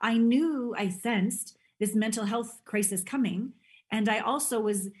 I sensed this mental health crisis coming. And I also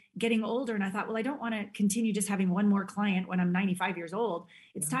was getting older, and I thought, well, I don't want to continue just having one more client when I'm 95 years old.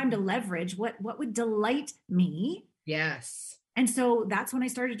 It's time to leverage what would delight me. Yes. And so that's when I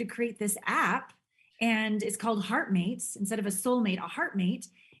started to create this app, and it's called HeartMates. Instead of a soulmate, a heartmate.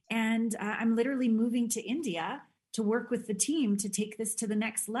 And I'm literally moving to India to work with the team to take this to the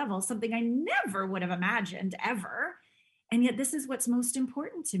next level, something I never would have imagined ever. And yet this is what's most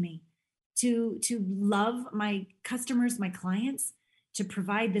important to me, to love my customers, my clients, to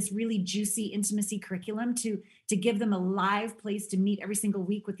provide this really juicy intimacy curriculum, to give them a live place to meet every single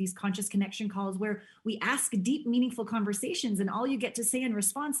week with these conscious connection calls where we ask deep, meaningful conversations, and all you get to say in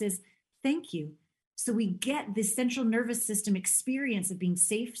response is, thank you. So we get this central nervous system experience of being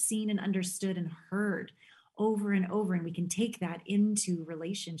safe, seen, and understood and heard over and over. And we can take that into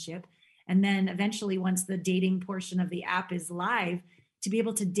relationship. And then eventually, once the dating portion of the app is live, to be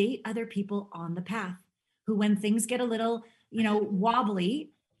able to date other people on the path who, when things get a little, wobbly,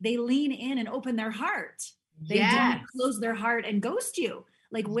 they lean in and open their heart. They don't close their heart and ghost you.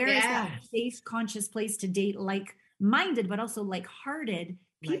 Like, where is that safe, conscious place to date like-minded, but also like-hearted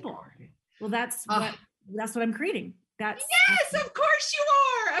people? Well, that's what I'm creating. Yes, of course you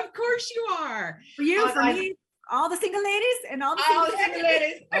are. Of course you are. For you, for me, all the single ladies and all the single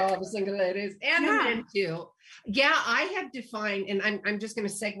ladies. All the single ladies and the men too. Yeah, I have defined, and I'm just going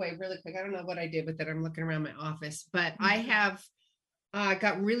to segue really quick. I don't know what I did with it. I'm looking around my office, but I have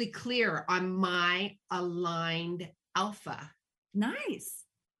got really clear on my aligned alpha. Nice.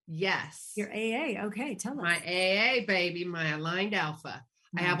 Yes. Your AA. Okay, tell us. My AA, baby, my aligned alpha.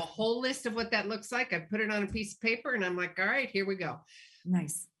 I have a whole list of what that looks like. I put it on a piece of paper and I'm like, all right, here we go.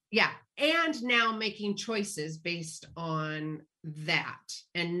 Nice. Yeah. And now making choices based on that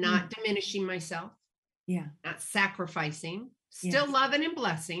and not diminishing myself. Yeah. Not sacrificing, still loving and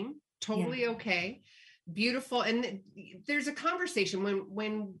blessing. Totally okay. Beautiful. And there's a conversation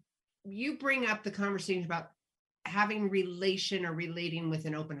when you bring up the conversation about having relation or relating with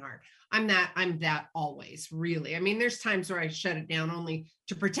an open heart. I'm that always, really. I mean, there's times where I shut it down only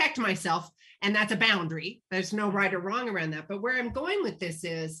to protect myself, and that's a boundary. There's no right or wrong around that. But where I'm going with this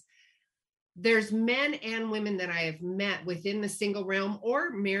is there's men and women that I have met within the single realm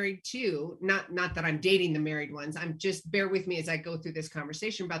or married to, not that I'm dating the married ones. I'm just, bear with me as I go through this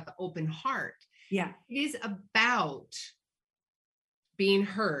conversation about the open heart. Yeah. It is about being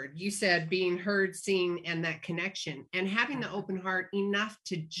heard. You said being heard, seen, and that connection, and having the open heart enough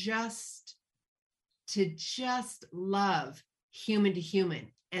to just love human to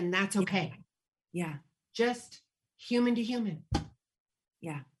human. And that's okay. Yeah. Just human to human.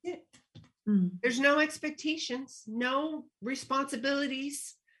 Yeah. There's no expectations, no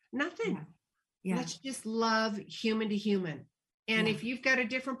responsibilities, nothing. Yeah. Let's just love human to human. And if you've got a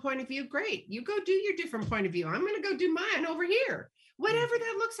different point of view, great. You go do your different point of view. I'm going to go do mine over here. Whatever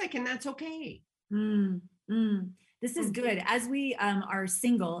that looks like, and that's okay. This is good. As we are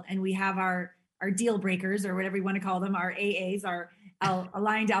single and we have our deal breakers, or whatever you want to call them, our AAs, our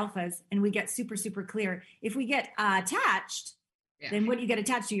aligned alphas, and we get super, super clear. If we get attached, then what you get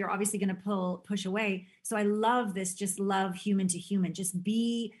attached to, you're obviously going to push away. So I love this. Just love human to human. Just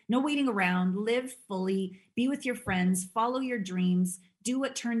be, no waiting around, live fully, be with your friends, follow your dreams, do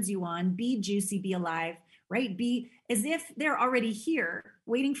what turns you on, be juicy, be alive, right? Be as if they're already here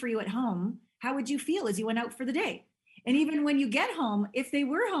waiting for you at home. How would you feel as you went out for the day? And even when you get home, if they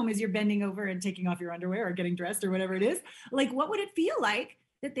were home as you're bending over and taking off your underwear or getting dressed or whatever it is, like, what would it feel like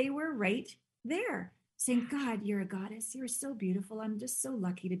that they were right there? Saying, God, you're a goddess. You're so beautiful. I'm just so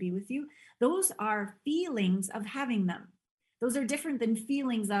lucky to be with you. Those are feelings of having them. Those are different than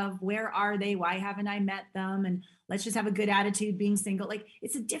feelings of where are they? Why haven't I met them? And let's just have a good attitude being single. Like,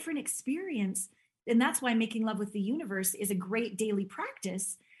 it's a different experience. And that's why making love with the universe is a great daily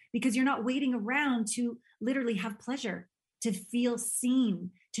practice, because you're not waiting around to literally have pleasure, to feel seen,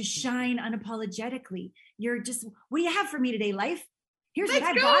 to shine unapologetically. You're just, what do you have for me today, life? Here's what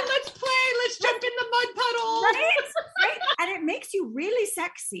I bought. Let's play. Let's jump in the mud puddle. Right? And it makes you really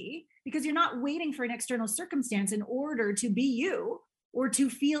sexy because you're not waiting for an external circumstance in order to be you or to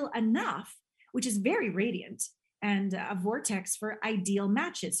feel enough, which is very radiant and a vortex for ideal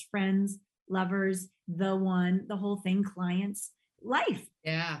matches, friends, lovers, the one, the whole thing, clients, life.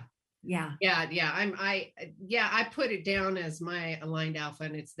 Yeah. Yeah. I put it down as my aligned alpha,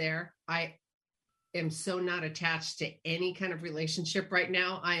 and it's there. I am so not attached to any kind of relationship right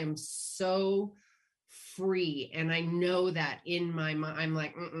now. I am so free. And I know that in my mind, I'm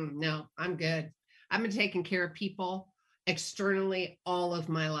like, no, I'm good. I've been taking care of people externally all of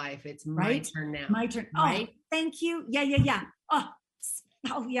my life. It's my turn now. My turn. Right? Oh, thank you. Yeah. Oh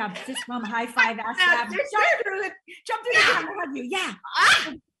yeah. Fist bump, high five, ass slap. Jump through the camera, hug you. Yeah.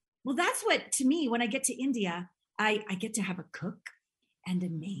 Well, that's what, to me, when I get to India, I get to have a cook and a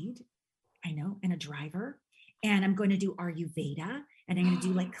maid, and a driver. And I'm going to do Ayurveda, and I'm going to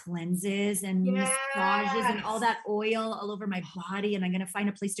do like cleanses and massages and all that oil all over my body. And I'm going to find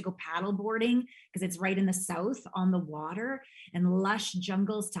a place to go paddle boarding because it's right in the south on the water, and lush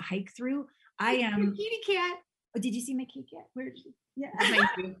jungles to hike through. I am kitty cat. Oh, did you see my kitty cat? Where is she? Yeah.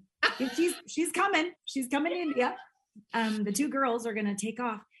 Thank you. She's coming. She's coming to India. The two girls are going to take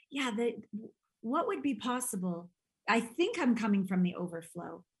off. Yeah. What would be possible? I think I'm coming from the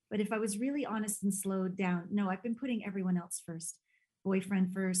overflow, but if I was really honest and slowed down, no, I've been putting everyone else first.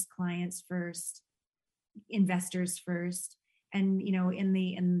 Boyfriend first, clients first, investors first. And,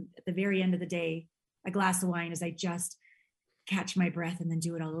 at the very end of the day, a glass of wine as I just catch my breath and then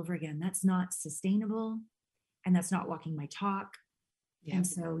do it all over again. That's not sustainable. And that's not walking my talk. Yeah. And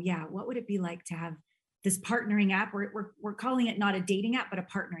so, what would it be like to have this partnering app? We're calling it not a dating app, but a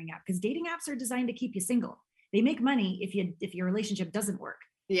partnering app, because dating apps are designed to keep you single. They make money if your relationship doesn't work.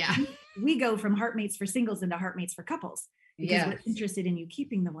 Yeah. We go from HeartMates for singles into HeartMates for couples because we're interested in you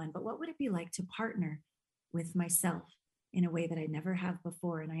keeping the one. But what would it be like to partner with myself in a way that I never have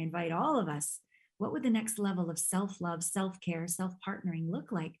before? And I invite all of us, what would the next level of self-love, self-care, self-partnering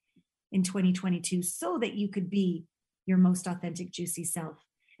look like in 2022 so that you could be your most authentic, juicy self,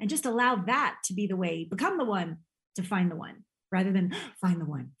 and just allow that to be the way, become the one to find the one rather than find the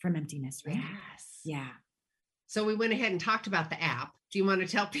one from emptiness, right? Yes. Yeah. So we went ahead and talked about the app. Do you want to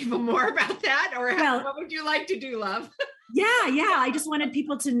tell people more about that, or what would you like to do, love? Yeah. I just wanted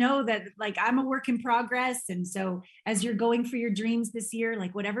people to know that I'm a work in progress. And so as you're going for your dreams this year,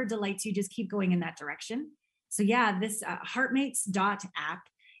 whatever delights you, just keep going in that direction. So this HeartMates.app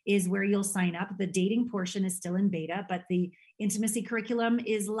is where you'll sign up. The dating portion is still in beta, but the intimacy curriculum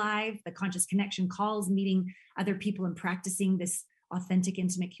is live. The conscious connection calls, meeting other people and practicing this authentic,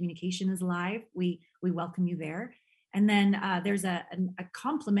 intimate communication is live. We welcome you there. And then there's a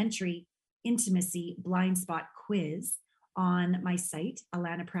complimentary intimacy blind spot quiz on my site,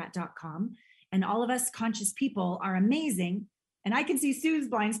 allanapratt.com. And all of us conscious people are amazing. And I can see Sue's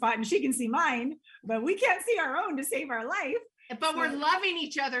blind spot and she can see mine, but we can't see our own to save our life. But we're loving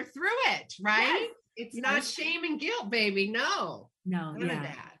each other through it, right? Yes. It's not shame and guilt, baby. No, none of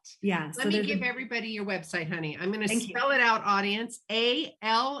that. Yeah. Let me give everybody your website, honey. I'm going to spell it out, audience.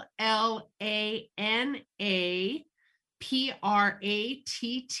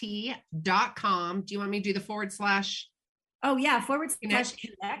 ALLANAPRATT.com. Do you want me to do the /? Oh yeah. /connect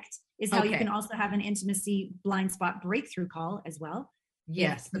is how you can also have an intimacy blind spot breakthrough call as well.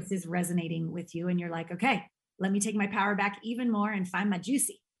 Yes. If this is resonating with you and you're like, okay, let me take my power back even more and find my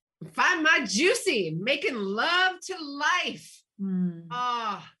juicy. Making love to life.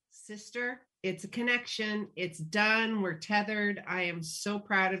 Sister, it's a connection. It's done. We're tethered. I am so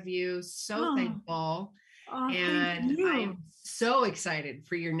proud of you. So thankful. And I am so excited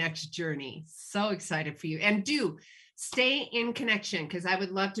for your next journey. So excited for you. And do stay in connection, because I would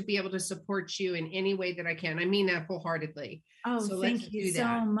love to be able to support you in any way that I can. I mean that wholeheartedly. So thank you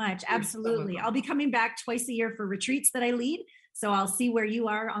so much. Absolutely. I'll be coming back twice a year for retreats that I lead. So I'll see where you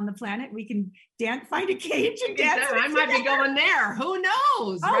are on the planet. We can dance, find a cage and dance. I might be going there. Who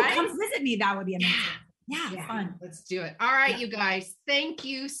knows? Right? Come visit me. That would be amazing. Yeah, fun. Let's do it. All right, you guys. Thank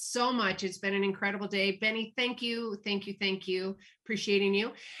you so much. It's been an incredible day. Benny, thank you. Appreciating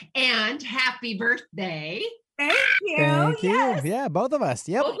you. And happy birthday. Thank you. Thank you. Yeah, both of us.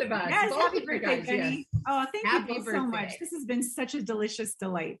 Yep. Both of us. Yes, both happy birthday, guys, Benny. yes. Oh, thank happy you birthday. so much. This has been such a delicious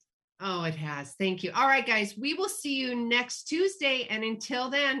delight. Oh, it has. Thank you. All right, guys, we will see you next Tuesday. And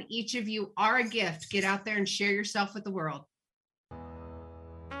until then, each of you are a gift. Get out there and share yourself with the world.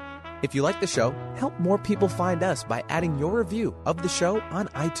 If you like the show, help more people find us by adding your review of the show on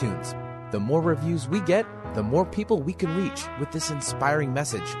iTunes. The more reviews we get, the more people we can reach with this inspiring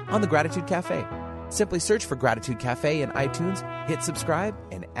message on the Gratitude Cafe. Simply search for Gratitude Cafe in iTunes, hit subscribe,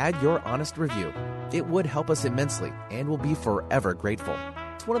 and add your honest review. It would help us immensely, and we'll be forever grateful.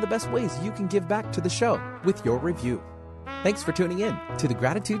 It's one of the best ways you can give back to the show with your review. Thanks for tuning in to the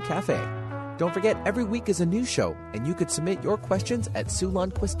Gratitude Cafe. Don't forget, every week is a new show, and you could submit your questions at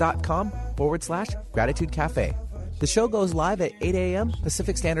SueLundquist.com /Gratitude Cafe. The show goes live at 8 a.m.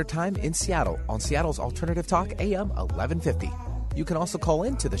 Pacific Standard Time in Seattle on Seattle's Alternative Talk AM 1150. You can also call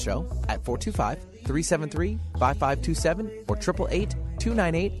in to the show at 425-373-5527 or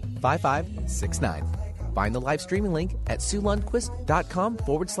 888-298-5569. Find the live streaming link at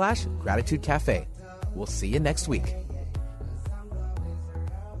SueLundquist.com/Gratitude Cafe. We'll see you next week.